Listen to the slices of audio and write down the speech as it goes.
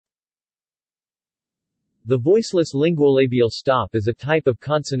The voiceless linguolabial stop is a type of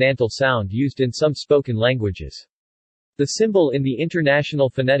consonantal sound used in some spoken languages. The symbol in the International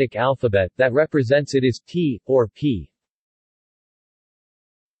Phonetic Alphabet that represents it is T, or P.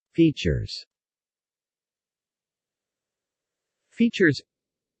 Features. Features.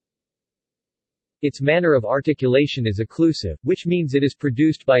 Its manner of articulation is occlusive, which means it is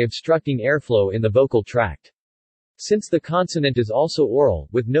produced by obstructing airflow in the vocal tract. Since the consonant is also oral,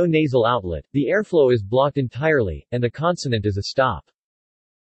 with no nasal outlet, the airflow is blocked entirely, and the consonant is a stop.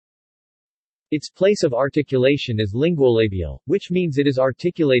 Its place of articulation is linguolabial, which means it is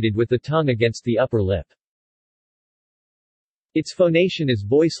articulated with the tongue against the upper lip. Its phonation is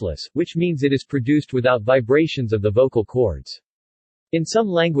voiceless, which means it is produced without vibrations of the vocal cords. In some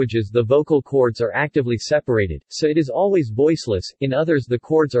languages the vocal cords are actively separated, so it is always voiceless, in others the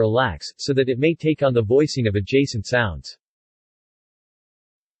cords are lax, so that it may take on the voicing of adjacent sounds.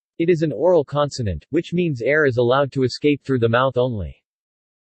 It is an oral consonant, which means air is allowed to escape through the mouth only.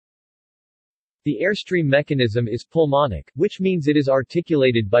 The airstream mechanism is pulmonic, which means it is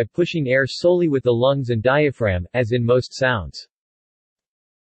articulated by pushing air solely with the lungs and diaphragm, as in most sounds.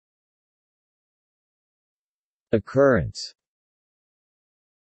 Occurrence.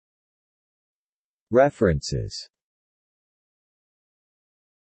 References.